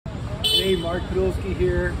Hey, Mark Podolsky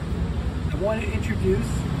here. I want to introduce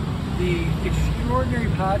the extraordinary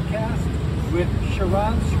podcast with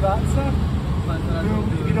Sharan Srivatsaa,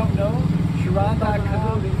 whom, if you don't know,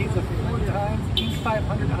 Sharran.com. He's a 4 times Inc.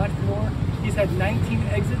 500 entrepreneur. He's had 19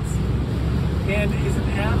 exits and is an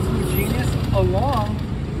absolute genius, along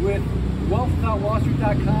with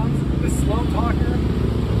wealth.wallstreet.com's The Slow Talker,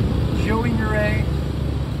 Joey Mure.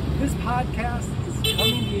 This podcast is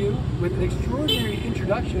coming to you with an extraordinary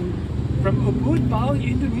introduction from Ubud,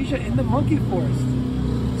 Bali, Indonesia, in the monkey forest.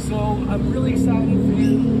 So I'm really excited for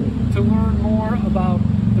you to learn more about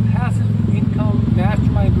the Passive Income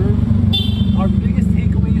Mastermind group, our biggest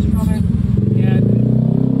takeaways from it, and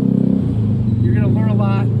you're going to learn a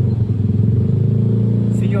lot.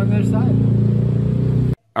 See you on the other side.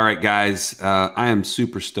 All right, guys, I am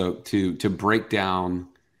super stoked to break down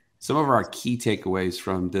some of our key takeaways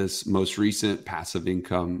from this most recent Passive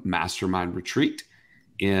Income Mastermind retreat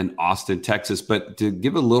in Austin, Texas. But to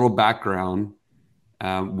give a little background,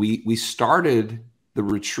 we started the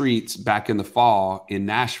retreats back in the fall in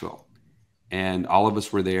Nashville, and all of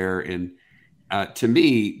us were there. And to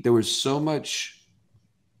me, there was so much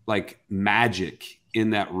like magic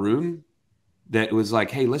in that room that it was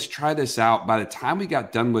like, hey, let's try this out. By the time we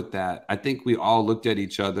got done with that, I think we all looked at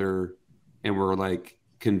each other and were like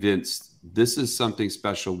convinced this is something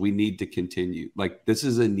special. We need to continue. Like, this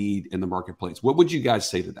is a need in the marketplace. What would you guys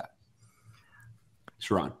say to that?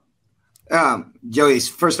 Sharran. Joey,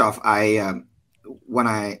 first off, the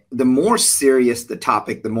more serious the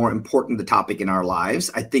topic, the more important the topic in our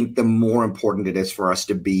lives, I think the more important it is for us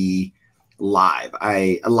to be live.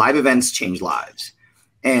 Live events change lives.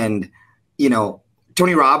 And, you know,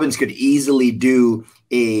 Tony Robbins could easily do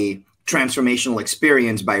a transformational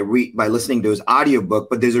experience by listening to his audiobook,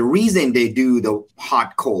 but there's a reason they do the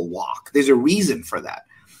hot cold walk. There's a reason for that.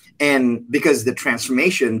 And because the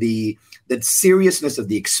transformation, the seriousness of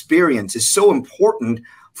the experience is so important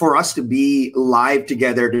for us to be live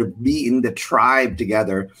together, to be in the tribe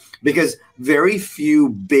together, because very few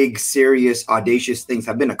big, serious, audacious things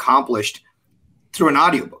have been accomplished through an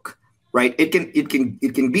audiobook, right? It can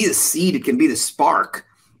be the seed, it can be the spark,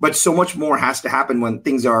 but so much more has to happen when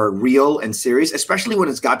things are real and serious, especially when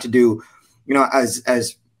it's got to do, you know,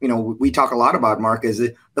 as you know, we talk a lot about, Mark, is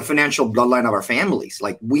the financial bloodline of our families.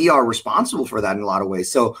 Like, we are responsible for that in a lot of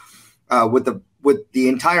ways. So with the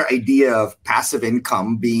entire idea of passive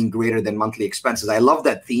income being greater than monthly expenses, I love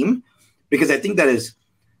that theme, because I think that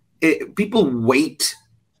people wait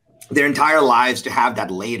their entire lives to have that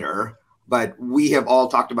later. But we have all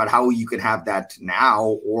talked about how you can have that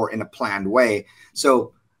now or in a planned way.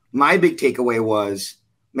 So my big takeaway was,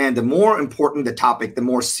 man, the more important the topic, the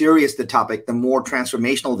more serious the topic, the more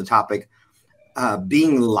transformational the topic,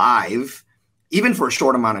 being live, even for a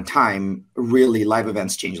short amount of time, really, live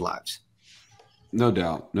events change lives. No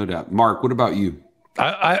doubt. No doubt. Mark, what about you?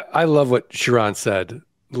 I love what Sharan said.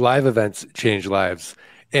 Live events change lives.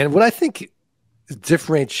 And what I think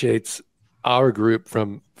differentiates our group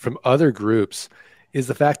from other groups is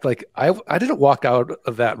the fact, like, I didn't walk out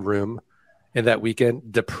of that room in that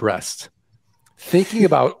weekend depressed, thinking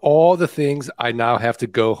about all the things I now have to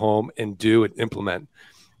go home and do and implement,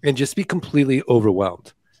 and just be completely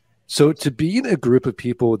overwhelmed. So to be in a group of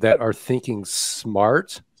people that are thinking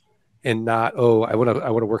smart and not, I want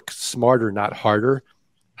to work smarter, not harder.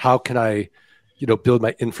 How can I, build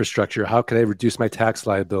my infrastructure? How can I reduce my tax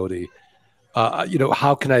liability?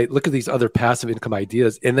 How can I look at these other passive income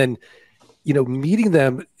ideas, and then, meeting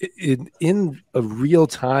them in a real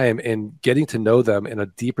time and getting to know them in a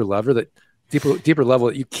deeper level that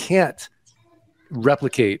you can't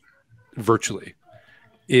replicate virtually.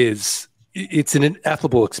 It's an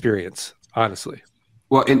ineffable experience, honestly.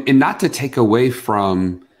 Well, and not to take away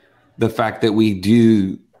from the fact that we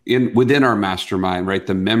do within our mastermind, right?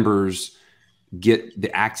 The members get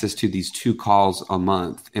the access to these 2 calls a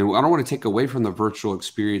month. And I don't want to take away from the virtual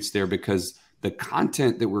experience there, because the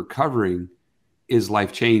content that we're covering is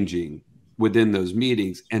life-changing within those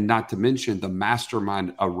meetings. And not to mention the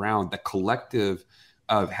mastermind around the collective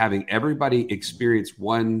of having everybody experience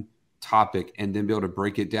one topic and then be able to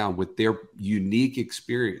break it down with their unique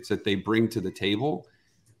experience that they bring to the table.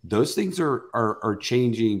 Those things are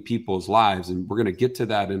changing people's lives. And we're going to get to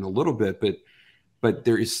that in a little bit, but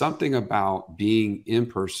there is something about being in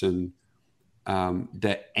person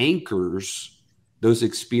that anchors those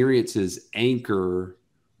experiences, anchor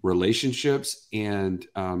relationships and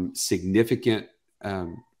significant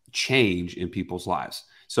change in people's lives.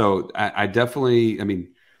 So I definitely,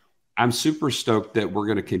 I'm super stoked that we're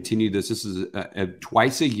going to continue this. This is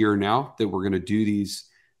twice a year now that we're going to do these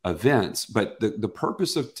events. But the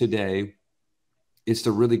purpose of today is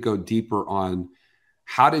to really go deeper on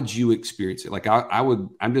how did you experience it? Like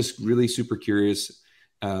I'm just really super curious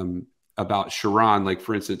about Sharran. Like,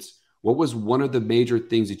 for instance, what was one of the major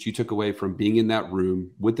things that you took away from being in that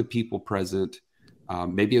room with the people present?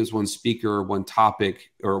 Maybe it was one speaker or one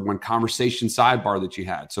topic or one conversation sidebar that you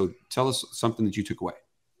had. So tell us something that you took away.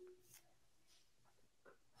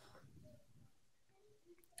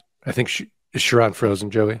 I think is Sharran frozen,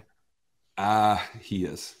 Joey? He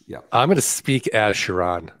is. Yeah. I'm going to speak as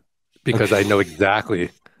Sharran because I know exactly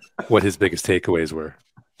what his biggest takeaways were.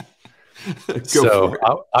 So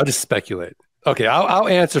I'll just speculate. Okay, I'll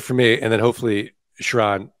answer for me, and then hopefully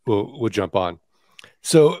Sharran will jump on.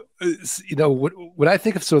 So, when I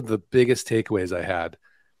think of some of the biggest takeaways I had,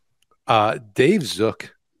 Dave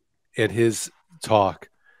Zook and his talk,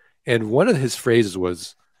 and one of his phrases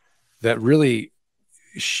was that really,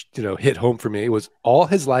 hit home for me was all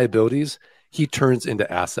his liabilities he turns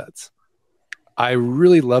into assets. I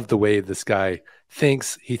really love the way this guy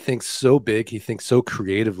thinks. He thinks so big. He thinks so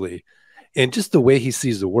creatively, and just the way he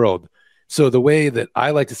sees the world. So the way that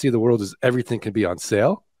I like to see the world is everything can be on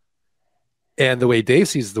sale. And the way Dave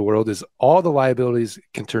sees the world is all the liabilities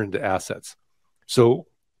can turn into assets. So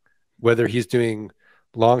whether he's doing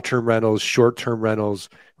long-term rentals, short-term rentals,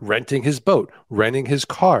 renting his boat, renting his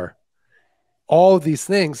car, all of these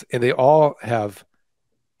things, and they all have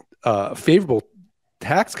favorable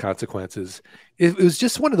tax consequences. It was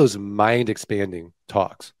just one of those mind-expanding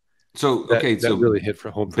talks. So, that really hit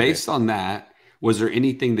for home. Based on that, was there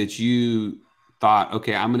anything that you thought,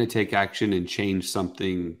 okay, I'm going to take action and change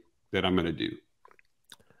something that I'm going to do?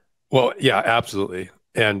 Well, yeah, absolutely.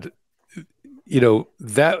 And,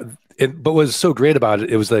 but what was so great about it,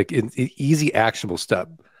 it was like an easy, actionable step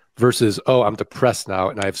versus, oh, I'm depressed now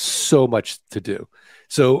and I have so much to do.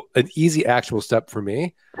 So an easy, actionable step for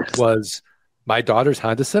me was my daughter's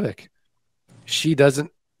Honda Civic. She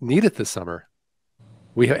doesn't need it this summer.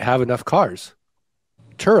 We have enough cars.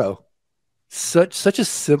 Turo. Such a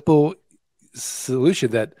simple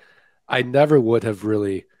solution that I never would have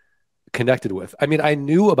really connected with. I mean, I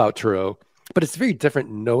knew about Turo, but it's very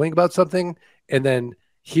different knowing about something and then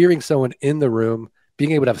hearing someone in the room,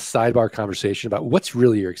 being able to have a sidebar conversation about what's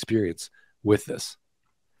really your experience with this.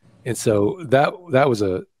 And so that was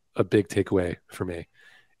a big takeaway for me.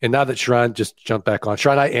 And now that Sharran just jumped back on,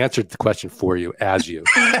 Sharran, I answered the question for you as you.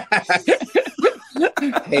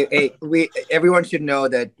 Hey, everyone should know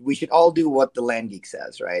that we should all do what the land geek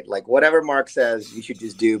says, right? Like whatever Mark says, you should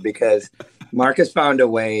just do because Mark has found a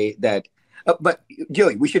way that. But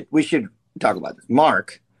Joey, we should talk about this.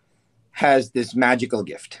 Mark has this magical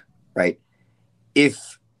gift, right?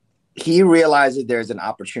 If he realizes there's an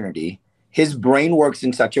opportunity, his brain works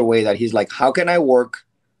in such a way that he's like, how can I work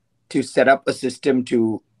to set up a system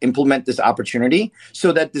to implement this opportunity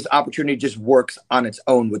so that this opportunity just works on its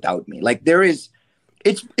own without me? Like there is.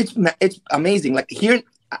 It's amazing. Like here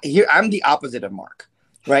I'm the opposite of Mark,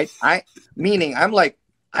 right? I'm like,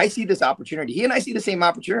 I see this opportunity. He and I see the same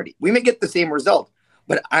opportunity. We may get the same result,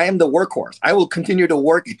 but I am the workhorse. I will continue to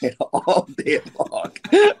work it all day long,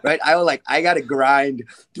 right? I got to grind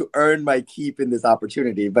to earn my keep in this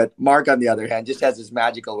opportunity. But Mark, on the other hand, just has this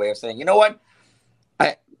magical way of saying, you know what?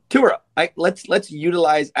 Let's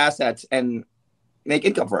utilize assets and make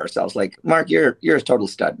income for ourselves. Like Mark, you're a total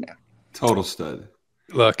stud, man. Total stud.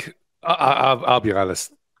 Look, I'll be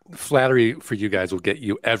honest. Flattery for you guys will get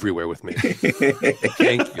you everywhere with me.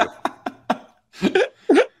 Thank you.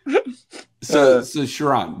 So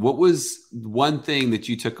Sharran, what was one thing that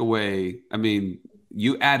you took away? I mean,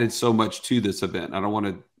 you added so much to this event. I don't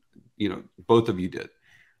want to, both of you did,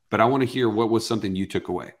 but I want to hear what was something you took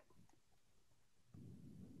away.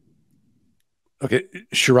 Okay,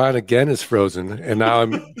 Sharran again is frozen, and now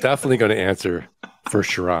I'm definitely going to answer for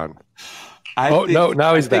Sharran.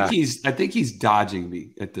 Now he's back. I think he's dodging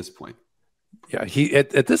me at this point. Yeah,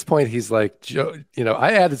 at this point he's like, Joe,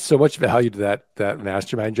 I added so much value to that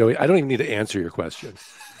mastermind, Joey. I don't even need to answer your question.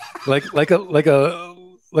 Like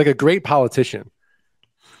a great politician.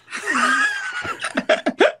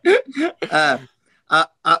 I'll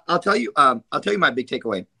tell you my big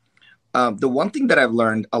takeaway. The one thing that I've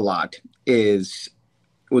learned a lot is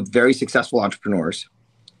with very successful entrepreneurs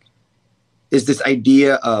is this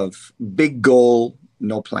idea of big goal,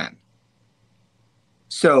 no plan.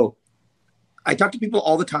 So I talk to people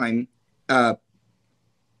all the time,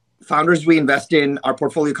 founders we invest in, our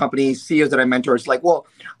portfolio companies, CEOs that I mentor. It's like, well,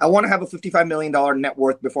 I want to have a $55 million net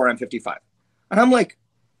worth before I'm 55. And I'm like,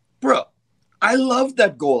 bro, I love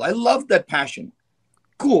that goal. I love that passion.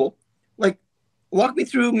 Cool. Like, walk me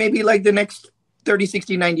through maybe like the next 30,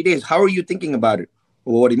 60, 90 days. How are you thinking about it?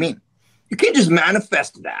 Well, what do you mean? You can't just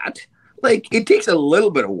manifest that. Like it takes a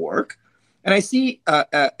little bit of work. And I see,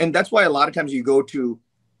 and that's why a lot of times you go to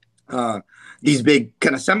these big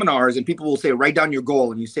kind of seminars and people will say, write down your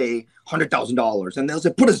goal, and you say $100,000, and they'll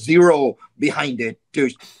say, put a zero behind it to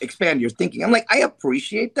expand your thinking. I'm like, I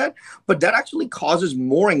appreciate that, but that actually causes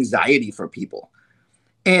more anxiety for people.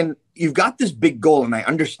 And you've got this big goal, and I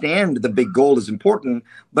understand the big goal is important,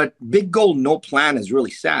 but big goal, no plan is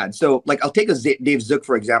really sad. So like, I'll take Dave Zook,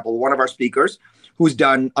 for example, one of our speakers who's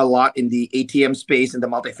done a lot in the ATM space, in the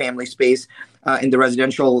multifamily space, in the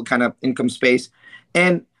residential kind of income space.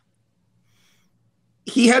 And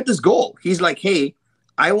he had this goal. He's like, hey,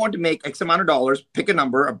 I want to make X amount of dollars, pick a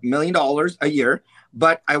number, $1 million a year,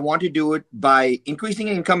 but I want to do it by increasing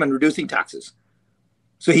income and reducing taxes.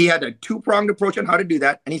 So he had a two-pronged approach on how to do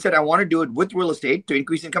that. And he said, I want to do it with real estate to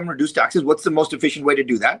increase income and reduce taxes. What's the most efficient way to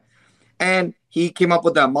do that? And he came up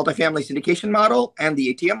with a multifamily syndication model and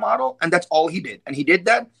the ATM model. And that's all he did. And he did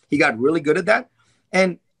that. He got really good at that.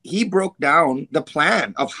 And he broke down the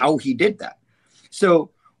plan of how he did that.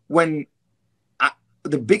 So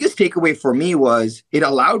the biggest takeaway for me was it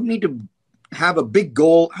allowed me to have a big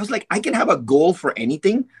goal. I was like, I can have a goal for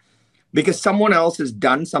anything because someone else has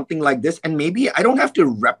done something like this. And maybe I don't have to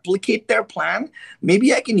replicate their plan.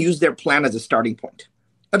 Maybe I can use their plan as a starting point.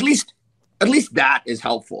 At least that is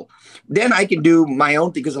helpful. Then I can do my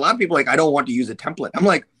own thing, because a lot of people are like, I don't want to use a template. I'm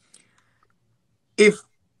like, if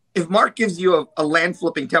Mark gives you a land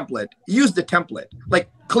flipping template, use the template. Like,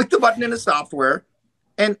 click the button in the software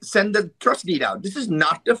and send the trust deed out. This is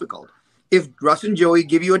not difficult. If Russ and Joey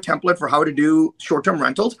give you a template for how to do short-term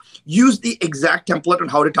rentals, use the exact template on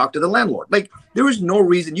how to talk to the landlord. Like, there is no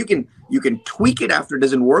reason. You can tweak it after it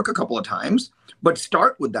doesn't work a couple of times, but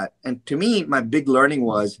start with that. And to me, my big learning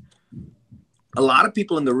was a lot of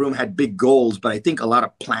people in the room had big goals, but I think a lot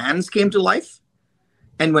of plans came to life.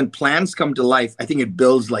 And when plans come to life, I think it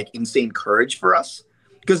builds like insane courage for us,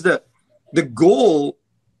 because the goal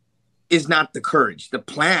is not the courage. The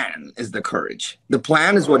plan is the courage. The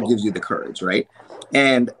plan is what gives you the courage, right?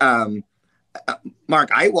 And Mark,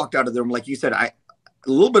 I walked out of the room, like you said, a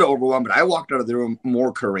little bit overwhelmed, but I walked out of the room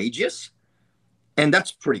more courageous. And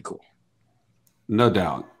that's pretty cool. No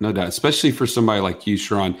doubt. Especially for somebody like you,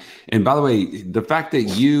 Sharran. And by the way, the fact that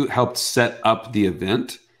you helped set up the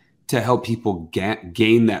event to help people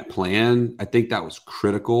gain that plan, I think that was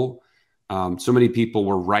critical. So many people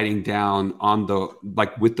were writing down on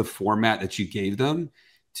with the format that you gave them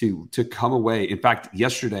to come away. In fact,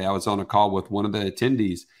 yesterday I was on a call with one of the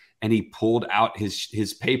attendees, and he pulled out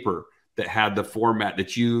his paper that had the format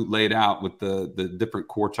that you laid out with the different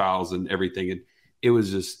quartiles and everything. And it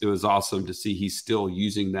was awesome to see he's still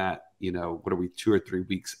using that, 2 or 3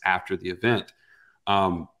 weeks after the event.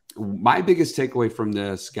 My biggest takeaway from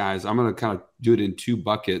this, guys, I'm going to kind of do it in 2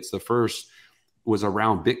 buckets. The first was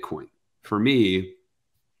around Bitcoin. For me,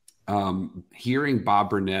 hearing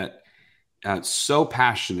Bob Burnett so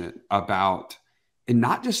passionate about, and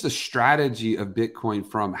not just the strategy of Bitcoin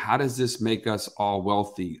from how does this make us all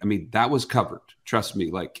wealthy? I mean, that was covered. Trust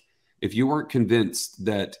me. Like, if you weren't convinced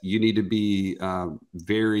that you need to be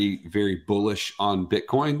very, very bullish on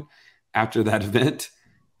Bitcoin after that event,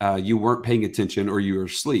 you weren't paying attention or you were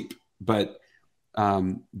asleep. But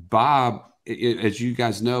Bob, as you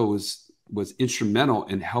guys know, was instrumental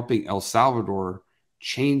in helping El Salvador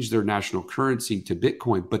change their national currency to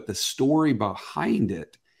Bitcoin. But the story behind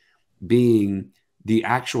it being the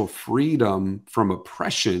actual freedom from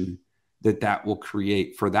oppression that will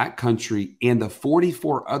create for that country and the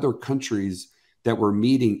 44 other countries that were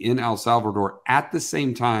meeting in El Salvador at the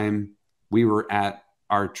same time we were at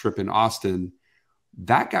our trip in Austin.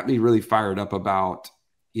 That got me really fired up about,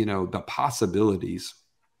 the possibilities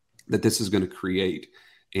that this is going to create.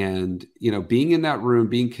 And, being in that room,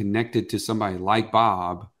 being connected to somebody like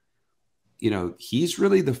Bob, he's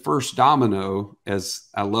really the first domino, as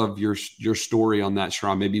I love your story on that,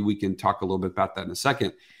 Sharran. Maybe we can talk a little bit about that in a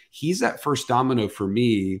second. He's that first domino for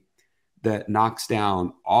me that knocks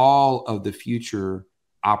down all of the future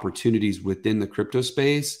opportunities within the crypto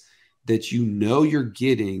space that you're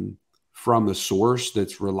getting from a source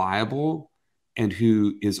that's reliable and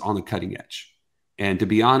who is on the cutting edge. And to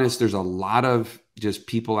be honest, there's a lot of just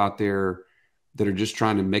people out there that are just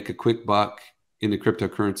trying to make a quick buck in the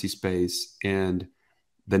cryptocurrency space. And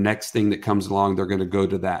the next thing that comes along, they're going to go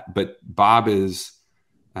to that. But Bob is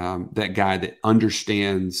that guy that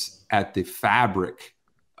understands at the fabric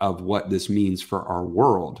of what this means for our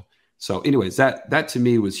world. So anyways, that to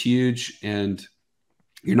me was huge, and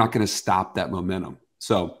you're not going to stop that momentum.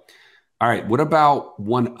 So, all right, what about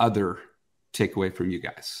one other takeaway from you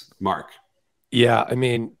guys? Mark? Yeah, I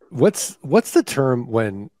mean, what's the term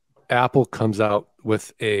when Apple comes out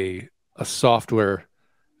with a a software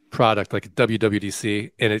product like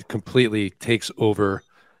WWDC, and it completely takes over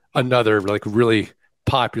another like really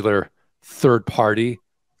popular third party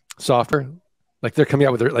software. Like they're coming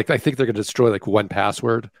out with their, like I think they're going to destroy like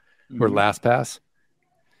 1Password or LastPass.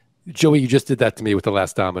 Joey, you just did that to me with the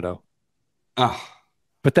last domino.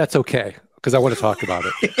 But that's okay because I want to talk about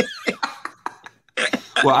it.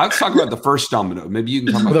 Well, I was talking about the first domino. Maybe you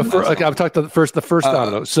can talk about I'm talking about the first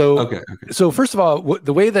domino. So, okay. So first of all,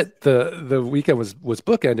 the way that the weekend was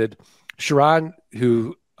bookended, Sharran,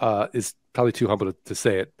 who is probably too humble to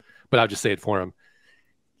say it, but I'll just say it for him.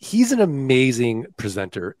 He's an amazing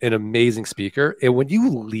presenter, an amazing speaker. And when you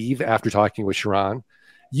leave after talking with Sharran,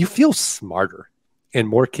 you feel smarter and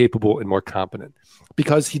more capable and more competent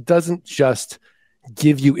because he doesn't just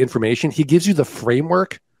give you information. He gives you the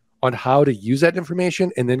framework on how to use that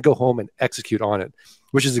information and then go home and execute on it,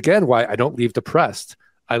 which is again why I don't leave depressed.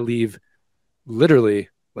 I leave literally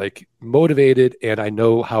like motivated, and I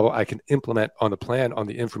know how I can implement on the plan on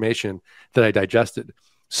the information that I digested.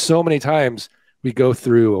 So many times we go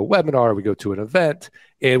through a webinar, we go to an event,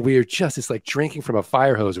 and we are just, it's like drinking from a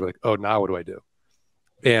fire hose. We're like, oh, now what do I do?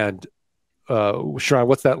 And Sharran,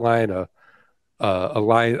 what's that line?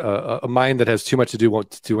 A mind that has too much to do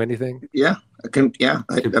won't do anything. Yeah, a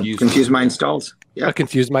confused mind stalls. Yeah, a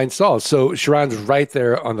confused mind stalls. So Sharran's right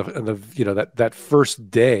there on the that first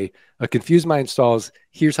day. A confused mind stalls.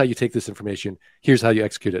 Here's how you take this information. Here's how you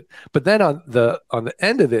execute it. But then on the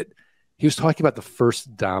end of it, he was talking about the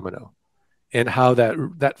first domino and how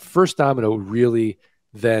that first domino really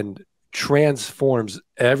then transforms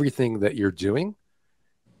everything that you're doing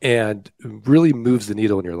and really moves the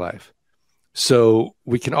needle in your life. So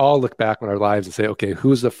we can all look back on our lives and say, okay,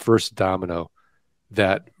 who's the first domino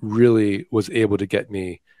that really was able to get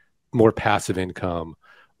me more passive income?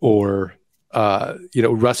 Or,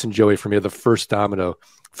 Russ and Joey, for me, are the first domino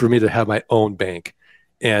for me to have my own bank.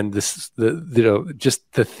 And just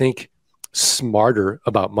to think smarter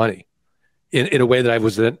about money in a way that I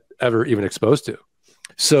wasn't ever even exposed to.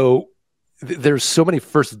 So there's so many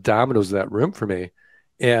first dominoes in that room for me.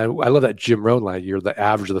 And I love that Jim Rohn line, you're the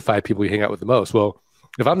average of the 5 people you hang out with the most. Well,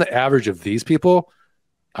 if I'm the average of these people,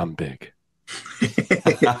 I'm big.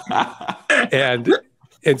 and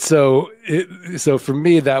so for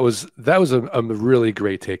me, that was a really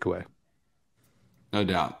great takeaway. No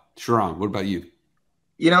doubt. Sharran, what about you?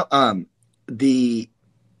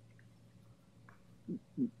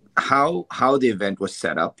 How the event was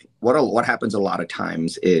set up, what happens a lot of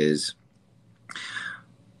times is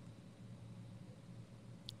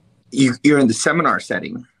you're in the seminar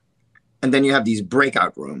setting, and then you have these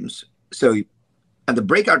breakout rooms. And the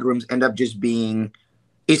breakout rooms end up just being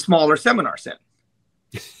a smaller seminar setting.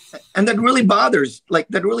 And that really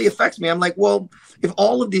that really affects me. I'm like, well, if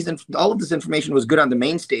all of this information was good on the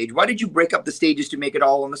main stage, why did you break up the stages to make it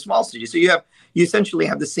all on the small stages? So you essentially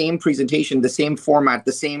have the same presentation, the same format,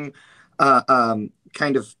 the same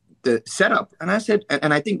kind of the setup. And I said,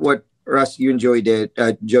 and I think what Russ, you and Joey did,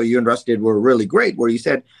 Joe, you and Russ did were really great, where you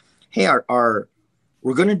said, hey,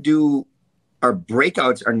 we're going to do, our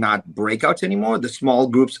breakouts are not breakouts anymore. The small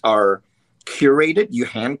groups are curated. You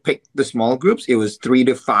handpicked the small groups. It was 3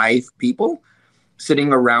 to 5 people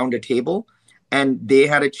sitting around a table, and they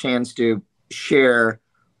had a chance to share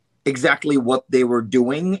exactly what they were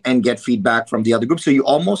doing and get feedback from the other group. So you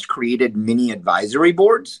almost created mini advisory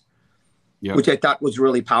boards, which I thought was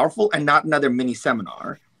really powerful, and not another mini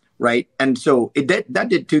seminar. Right. And so that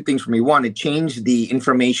did 2 things for me. One, it changed the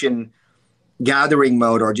information gathering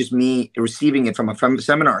mode, or just me receiving it from a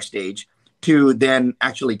seminar stage, to then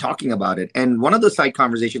actually talking about it. And one of the side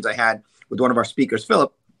conversations I had with one of our speakers,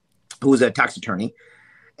 Philip, who's a tax attorney,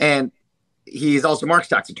 and he's also Mark's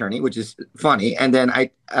tax attorney, which is funny. And then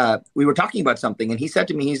we were talking about something, and he said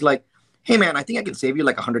to me, he's like, hey, man, I think I can save you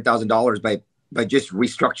like $100,000 by just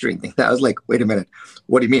restructuring things. I was like, wait a minute.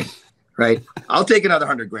 What do you mean? Right. I'll take another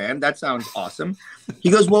 $100,000. That sounds awesome.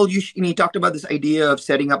 He goes, well, and he talked about this idea of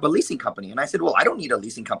setting up a leasing company. And I said, well, I don't need a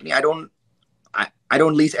leasing company. I don't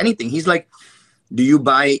lease anything. He's like, do you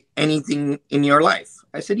buy anything in your life?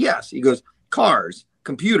 I said, yes. He goes, cars,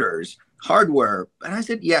 computers, hardware. And I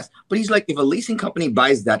said, yes. But he's like, if a leasing company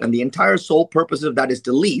buys that and the entire sole purpose of that is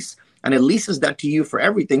to lease, and it leases that to you for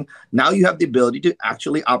everything, now you have the ability to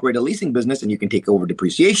actually operate a leasing business, and you can take over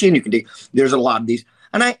depreciation. There's a lot of these.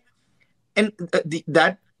 And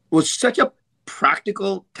that was such a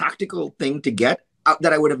practical, tactical thing to get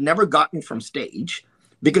that I would have never gotten from stage,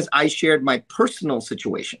 because I shared my personal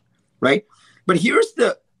situation, right? But here's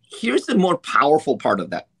the more powerful part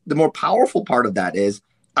of that. The more powerful part of that is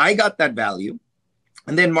I got that value.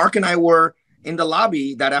 And then Mark and I were in the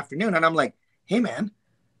lobby that afternoon, and I'm like, hey, man,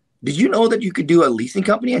 did you know that you could do a leasing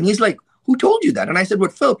company? And he's like, who told you that? And I said,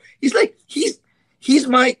 what, Phil? He's like, he's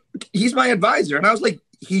my advisor. And I was like,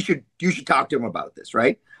 you should talk to him about this,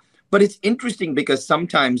 right? But it's interesting because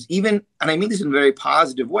sometimes even, and I mean this in a very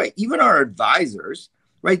positive way, even our advisors,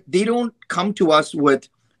 right? They don't come to us with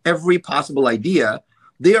every possible idea.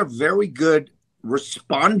 They are very good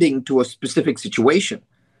responding to a specific situation.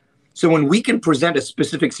 So when we can present a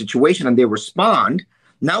specific situation and they respond,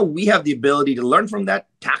 now we have the ability to learn from that,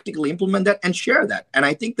 tactically implement that, and share that. And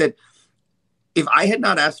I think that if I had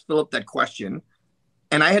not asked Philip that question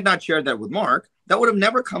and I had not shared that with Mark, that would have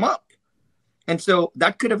never come up. And so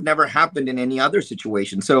that could have never happened in any other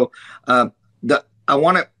situation. So I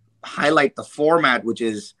want to highlight the format, which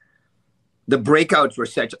is the breakouts were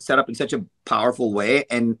set up in such a powerful way.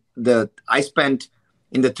 And I spent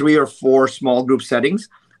in the 3 or 4 small group settings,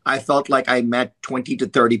 I felt like I met 20 to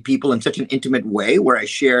 30 people in such an intimate way where I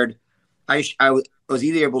was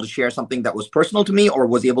either able to share something that was personal to me or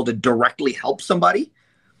was able to directly help somebody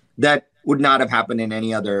that would not have happened in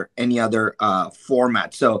any other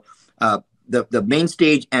format. So the main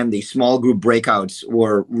stage and the small group breakouts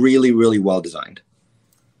were really, really well designed.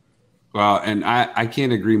 Wow. And I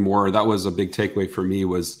can't agree more. That was a big takeaway for me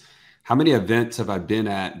was how many events have I been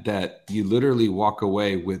at that you literally walk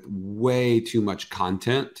away with way too much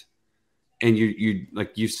content. And you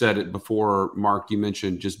like you said it before, Mark, you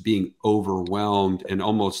mentioned just being overwhelmed and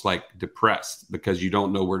almost like depressed because you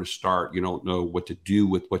don't know where to start. You don't know what to do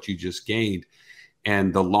with what you just gained.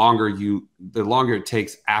 And the longer it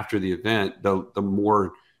takes after the event, the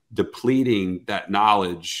more depleting that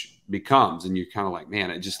knowledge becomes. And you're kind of like, man,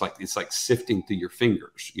 it's like sifting through your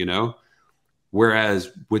fingers, you know?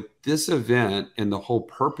 Whereas with this event and the whole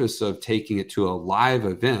purpose of taking it to a live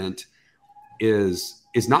event is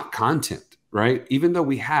not content, right? Even though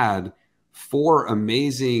we had 4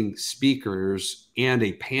 amazing speakers and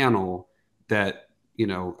a panel that, you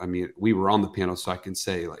know, I mean, we were on the panel, so I can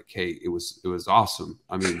say like, hey, it was awesome.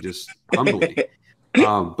 I mean, just humbling.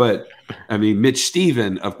 But I mean, Mitch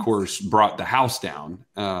Stephen, of course, brought the house down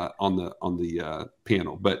on the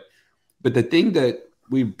panel. But the thing that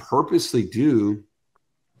we purposely do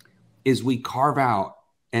is we carve out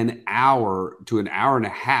an hour to an hour and a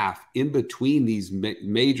half in between these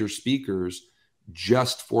major speakers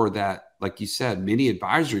just for that, like you said, mini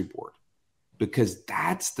advisory board, because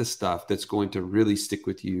that's the stuff that's going to really stick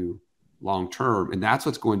with you long term. And that's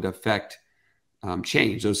what's going to affect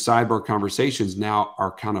change. Those sidebar conversations now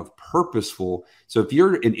are kind of purposeful. So if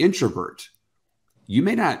you're an introvert, you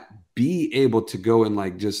may not be able to go and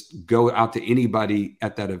like just go out to anybody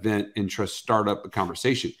at that event and just start up a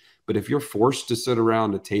conversation. But if you're forced to sit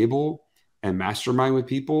around a table and mastermind with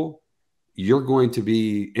people, you're going to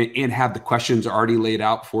be and have the questions already laid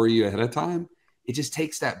out for you ahead of time. It just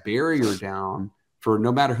takes that barrier down for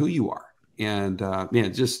no matter who you are. And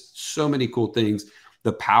man, just so many cool things.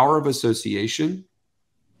 The power of association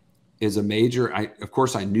is a major, of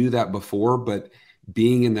course, I knew that before, but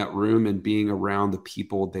being in that room and being around the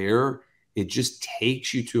people there, it just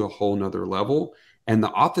takes you to a whole nother level. And the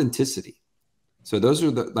authenticity. So those are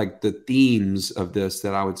the themes of this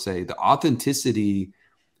that I would say. The authenticity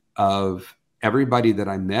of everybody that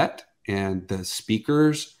I met and the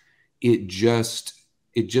speakers, it just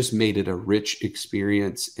made it a rich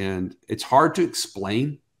experience. And it's hard to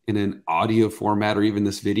explain in an audio format or even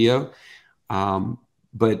this video.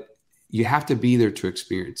 But you have to be there to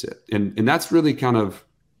experience it. And that's really kind of,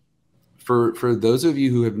 for those of you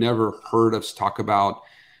who have never heard us talk about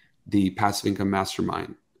the Passive Income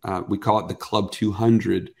Mastermind, we call it the Club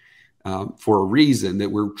 200 for a reason, that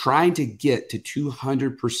we're trying to get to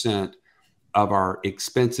 200% of our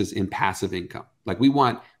expenses in passive income. Like we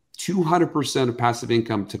want 200% of passive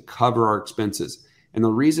income to cover our expenses. And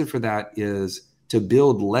the reason for that is to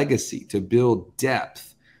build legacy, to build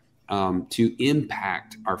depth, to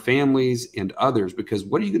impact our families and others. Because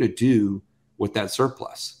what are you going to do with that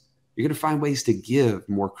surplus? You're going to find ways to give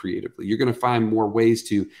more creatively. You're going to find more ways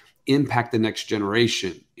to impact the next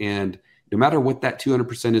generation. And no matter what that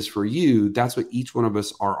 200% is for you, that's what each one of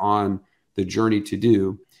us are on the journey to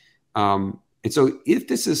do. And so if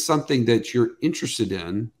this is something that you're interested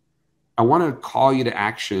in, I want to call you to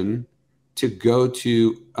action to go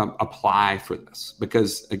to apply for this.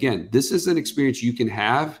 Because again, this is an experience you can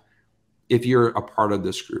have if you're a part of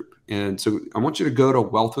this group. And so I want you to go to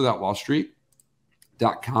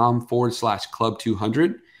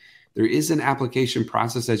wealthwithoutwallstreet.com/club200. There is an application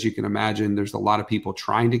process, as you can imagine. There's a lot of people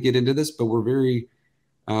trying to get into this, but we're very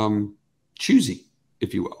choosy,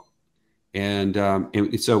 if you will. And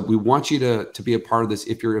so we want you to be a part of this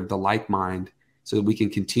if you're of the like mind, so that we can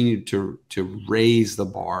continue to raise the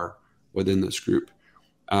bar within this group.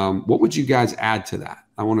 What would you guys add to that?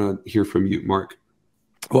 I want to hear from you, Mark.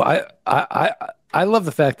 Well, I love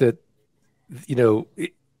the fact that,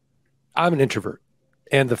 I'm an introvert,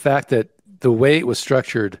 and the fact that the way it was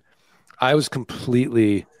structured, I was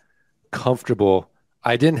completely comfortable.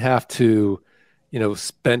 I didn't have to,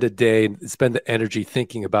 spend the energy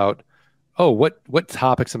thinking about, oh, what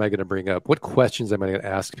topics am I going to bring up? What questions am I going to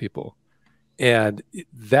ask people? And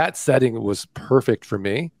that setting was perfect for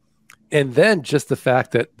me. And then just the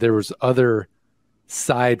fact that there was other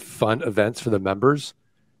side fun events for the members,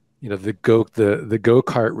 the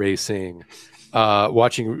go-kart racing,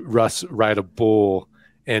 watching Russ ride a bull,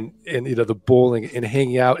 and the bowling and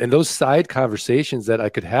hanging out, and those side conversations that I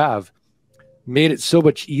could have made it so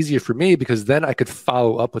much easier for me, because then I could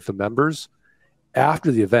follow up with the members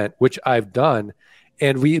after the event, which I've done,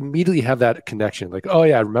 and we immediately have that connection. Like, oh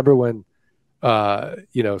yeah, I remember when that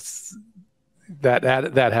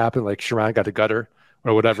happened, like Sharran got the gutter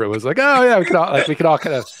or whatever it was. Like, oh yeah, we could all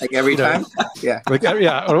kind of like every time, yeah, like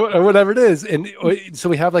yeah, or whatever it is. And so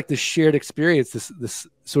we have like this shared experience, this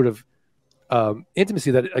sort of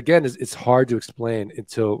intimacy that, again, it's hard to explain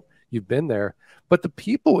until you've been there. But the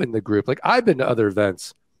people in the group, like I've been to other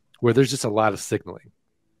events where there's just a lot of signaling,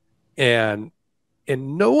 and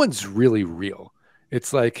no one's really real.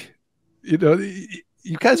 It's like, you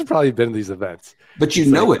guys have probably been to these events, but it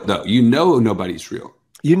though. Nobody's real.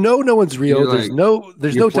 No one's real. There's no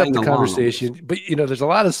depth of conversation, but there's a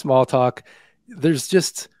lot of small talk. There's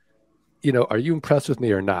just, are you impressed with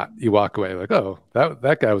me or not? You walk away like, oh,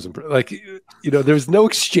 that guy was impressed. Like, there was no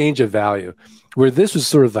exchange of value, where this was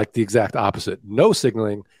sort of like the exact opposite. No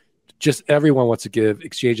signaling, just everyone wants to give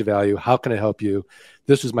exchange of value. How can I help you?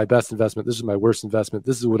 This was my best investment. This is my worst investment.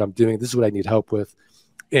 This is what I'm doing. This is what I need help with.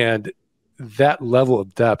 And that level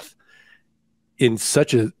of depth in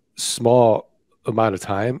such a small amount of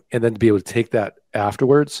time, and then to be able to take that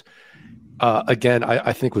afterwards, again,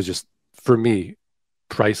 I think was just, for me,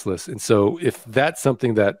 priceless. And so if that's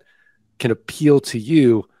something that can appeal to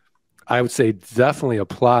you, I would say definitely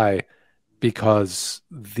apply, because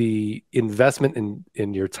the investment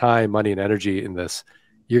in your time, money, and energy in this,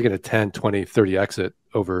 you're going to 10, 20, 30 exit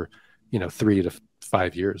over, 3 to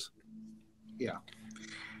 5 years. Yeah.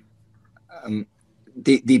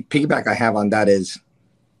 The piggyback I have on that is,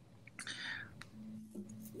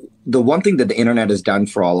 the one thing that the internet has done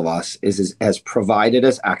for all of us is has provided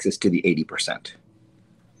us access to the 80%.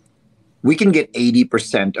 We can get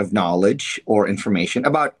 80% of knowledge or information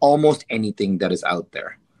about almost anything that is out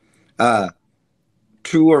there.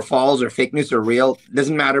 True or false or fake news or real,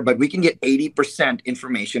 doesn't matter, but we can get 80%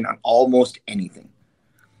 information on almost anything.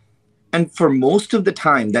 And for most of the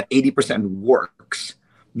time, that 80% works,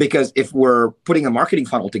 because if we're putting a marketing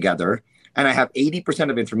funnel together and I have 80%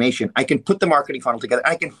 of information, I can put the marketing funnel together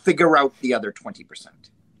and I can figure out the other 20%.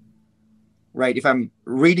 Right? If I'm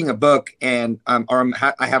reading a book and I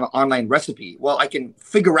have an online recipe, well, I can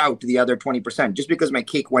figure out the other 20%. Just because my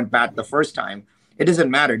cake went bad the first time, it doesn't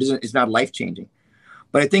matter. It's not life-changing.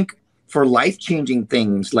 But I think for life-changing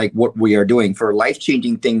things like what we are doing, for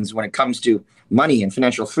life-changing things when it comes to money and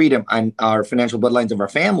financial freedom and our financial bloodlines of our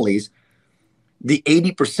families, the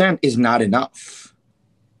 80% is not enough.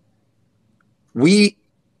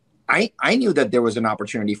 I knew that there was an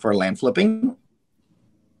opportunity for land flipping.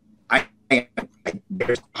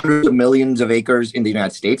 There's hundreds of millions of acres in the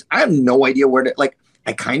United States. I have no idea where to,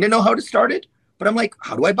 I kind of know how to start it, but I'm like,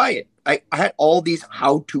 how do I buy it? I had all these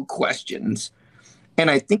how-to questions. And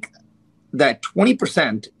I think that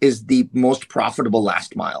 20% is the most profitable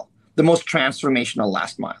last mile, the most transformational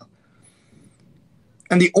last mile.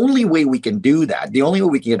 And the only way we can do that, the only way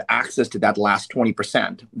we can get access to that last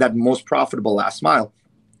 20%, that most profitable last mile,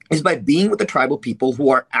 is by being with the tribal people who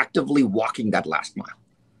are actively walking that last mile.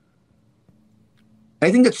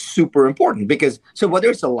 I think that's super important, because so whether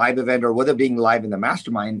it's a live event or whether being live in the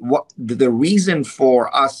mastermind, what the reason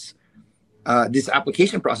for us, this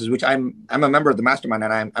application process, which I'm a member of the mastermind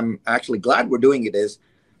and I'm actually glad we're doing it, is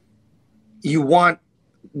you want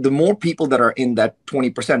the more people that are in that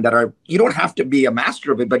 20% that are, you don't have to be a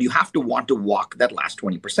master of it, but you have to want to walk that last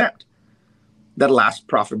 20%, that last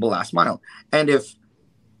profitable last mile. And if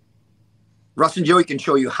Russ and Joey can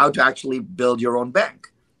show you how to actually build your own bank,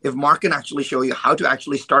 if Mark can actually show you how to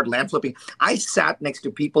actually start land flipping. I sat next to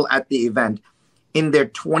people at the event in their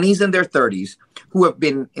 20s and their 30s who have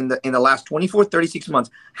been in the last 24, 36 months,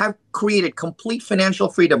 have created complete financial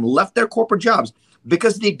freedom, left their corporate jobs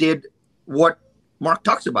because they did what Mark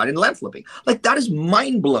talks about in land flipping. Like, that is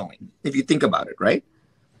mind blowing if you think about it, right?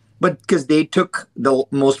 But because they took the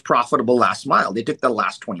most profitable last mile, they took the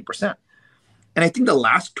last 20%. And I think the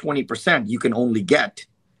last 20% you can only get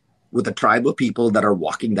with a tribe of people that are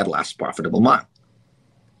walking that last profitable mile.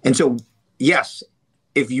 And so, yes,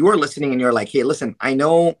 if you are listening and you're like, hey, listen, I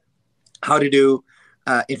know how to do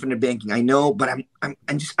infinite banking. I know, but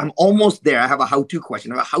I'm almost there. I have a how-to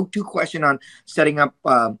question. I have a how-to question on setting up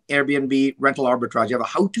Airbnb rental arbitrage. I have a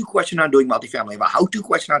how-to question on doing multifamily. I have a how-to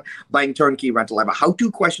question on buying turnkey rental. I have a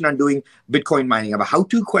how-to question on doing Bitcoin mining. I have a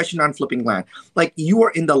how-to question on flipping land. Like, you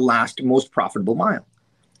are in the last most profitable mile.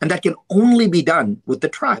 And that can only be done with the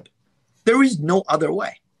tribe. There is no other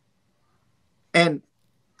way. And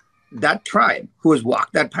that tribe who has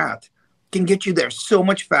walked that path can get you there so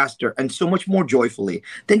much faster and so much more joyfully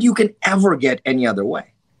than you can ever get any other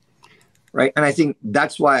way, right? And I think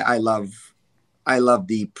that's why I love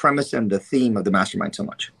the premise and the theme of the mastermind so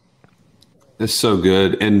much. That's so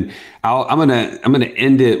good, and I'm gonna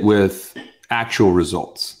end it with actual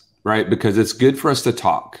results, right? Because it's good for us to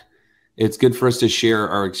talk. It's good for us to share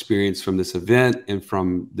our experience from this event and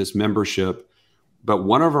from this membership. But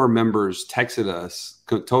one of our members texted us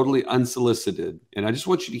totally unsolicited. And I just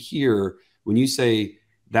want you to hear, when you say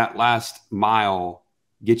that last mile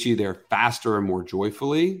gets you there faster and more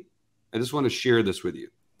joyfully, I just want to share this with you.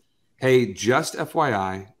 Hey, just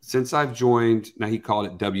FYI, since I've joined, now he called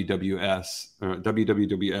it WWWS,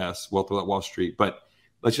 Wealth Without Wall Street, but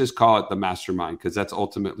let's just call it the mastermind, because that's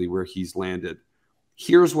ultimately where he's landed.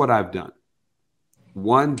 Here's what I've done.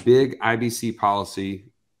 One big IBC policy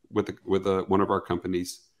with one of our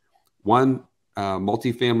companies, one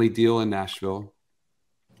multifamily deal in Nashville,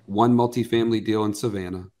 one multifamily deal in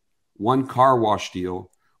Savannah, one car wash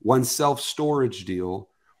deal, one self-storage deal,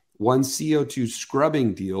 one CO2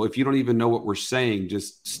 scrubbing deal. If you don't even know what we're saying,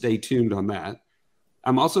 just stay tuned on that.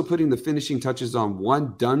 I'm also putting the finishing touches on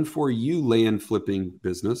one done-for-you land flipping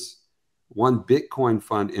business, one Bitcoin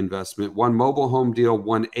fund investment, one mobile home deal,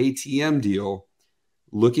 one ATM deal,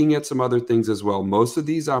 looking at some other things as well. Most of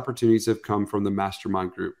these opportunities have come from the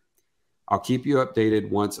mastermind group. I'll keep you updated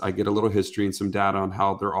once I get a little history and some data on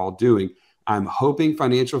how they're all doing. I'm hoping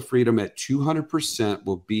financial freedom at 200%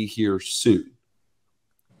 will be here soon.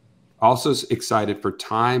 Also excited for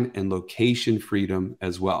time and location freedom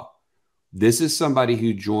as well. This is somebody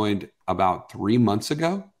who joined about 3 months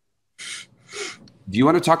ago. Do you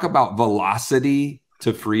want to talk about velocity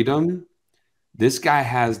to freedom? This guy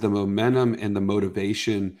has the momentum and the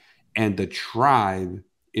motivation, and the tribe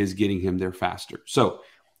is getting him there faster. So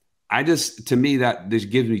to me, that this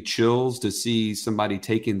gives me chills to see somebody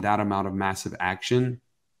taking that amount of massive action,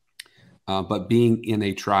 but being in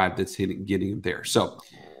a tribe that's getting him there. So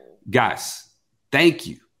guys, thank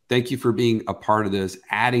you. Thank you for being a part of this,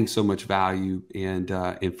 adding so much value, and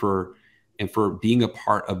for being a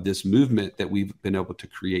part of this movement that we've been able to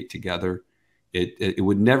create together. It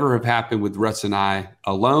would never have happened with Russ and I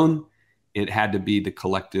alone. It had to be the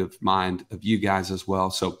collective mind of you guys as well.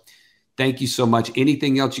 So thank you so much.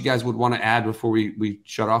 Anything else you guys would want to add before we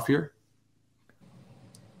shut off here?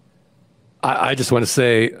 I just want to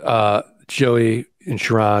say, Joey and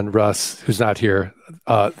Sharran, Russ, who's not here,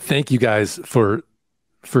 thank you guys for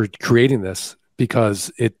creating this, because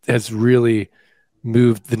it has really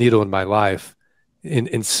moved the needle in my life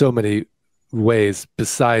in so many ways,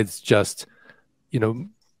 besides just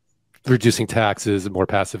reducing taxes and more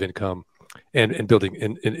passive income and building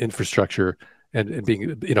in infrastructure and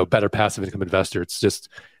being, better passive income investor. It's just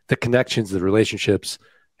the connections, the relationships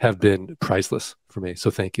have been priceless for me.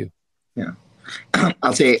 So thank you. Yeah.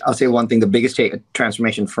 I'll say one thing. The biggest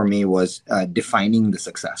transformation for me was defining the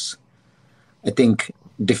success. I think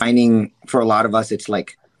defining, for a lot of us, it's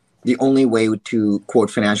like the only way to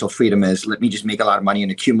quote financial freedom is, let me just make a lot of money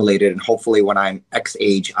and accumulate it, and hopefully when I'm X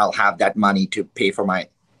age, I'll have that money to pay for my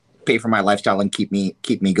lifestyle and keep me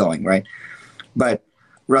going, right? But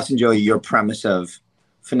Russ and Joey, your premise of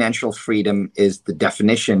financial freedom is the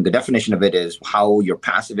definition. The definition of it is how your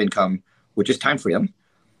passive income, which is time freedom,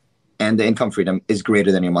 and the income freedom is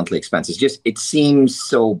greater than your monthly expenses. It seems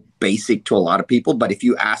so basic to a lot of people, but if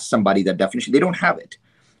you ask somebody that definition, they don't have it.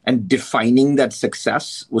 And defining that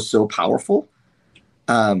success was so powerful.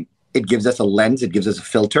 It gives us a lens, it gives us a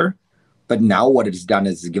filter, but now what it's done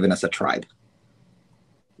is it's given us a tribe.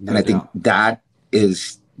 And I think that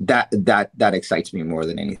excites me more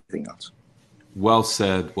than anything else. Well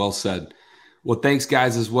said. Well said. Well, thanks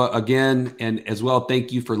guys as well again. And as well,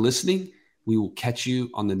 thank you for listening. We will catch you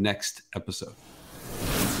on the next episode.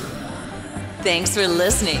 Thanks for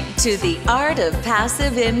listening to the Art of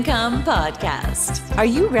Passive Income podcast. Are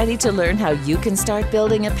you ready to learn how you can start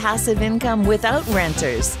building a passive income without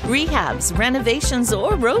renters, rehabs, renovations,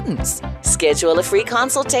 or rodents? Schedule a free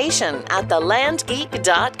consultation at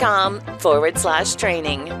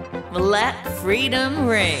thelandgeek.com/training. Let freedom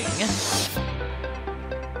ring.